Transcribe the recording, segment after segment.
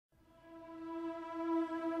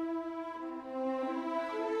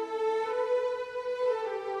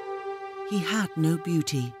He had no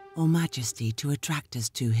beauty or majesty to attract us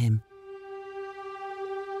to him.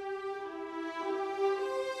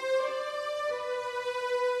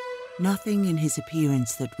 Nothing in his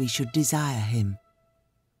appearance that we should desire him.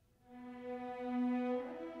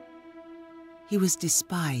 He was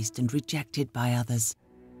despised and rejected by others,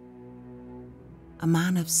 a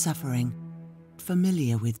man of suffering,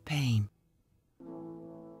 familiar with pain.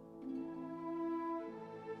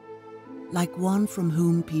 Like one from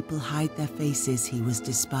whom people hide their faces, he was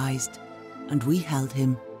despised, and we held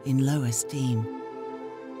him in low esteem.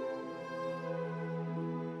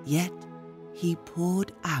 Yet he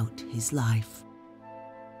poured out his life.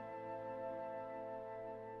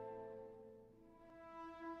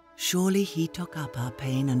 Surely he took up our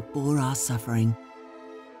pain and bore our suffering,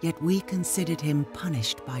 yet we considered him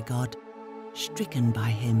punished by God, stricken by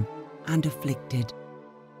him, and afflicted.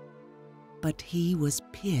 But he was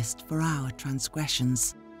pierced for our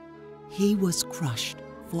transgressions. He was crushed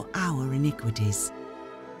for our iniquities.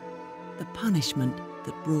 The punishment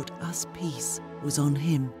that brought us peace was on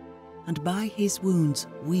him, and by his wounds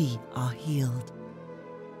we are healed.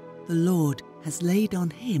 The Lord has laid on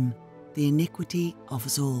him the iniquity of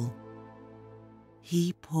us all.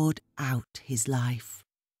 He poured out his life.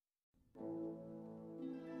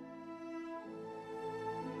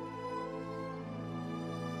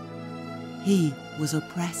 He was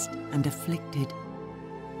oppressed and afflicted,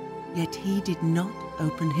 yet he did not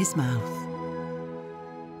open his mouth.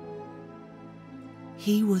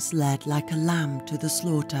 He was led like a lamb to the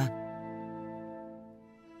slaughter,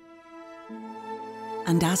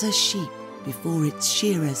 and as a sheep before its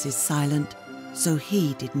shearers is silent, so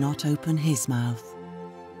he did not open his mouth.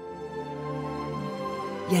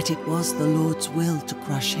 Yet it was the Lord's will to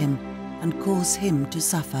crush him and cause him to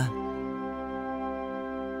suffer.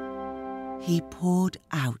 He poured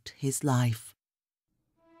out his life.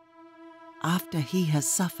 After he has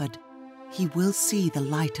suffered, he will see the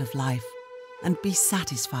light of life and be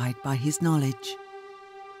satisfied by his knowledge.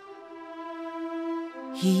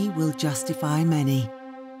 He will justify many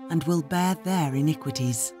and will bear their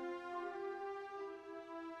iniquities.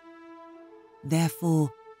 Therefore,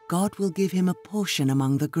 God will give him a portion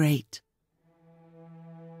among the great.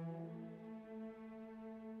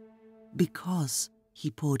 Because he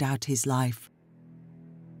poured out his life,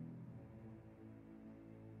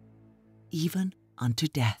 even unto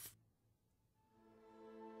death.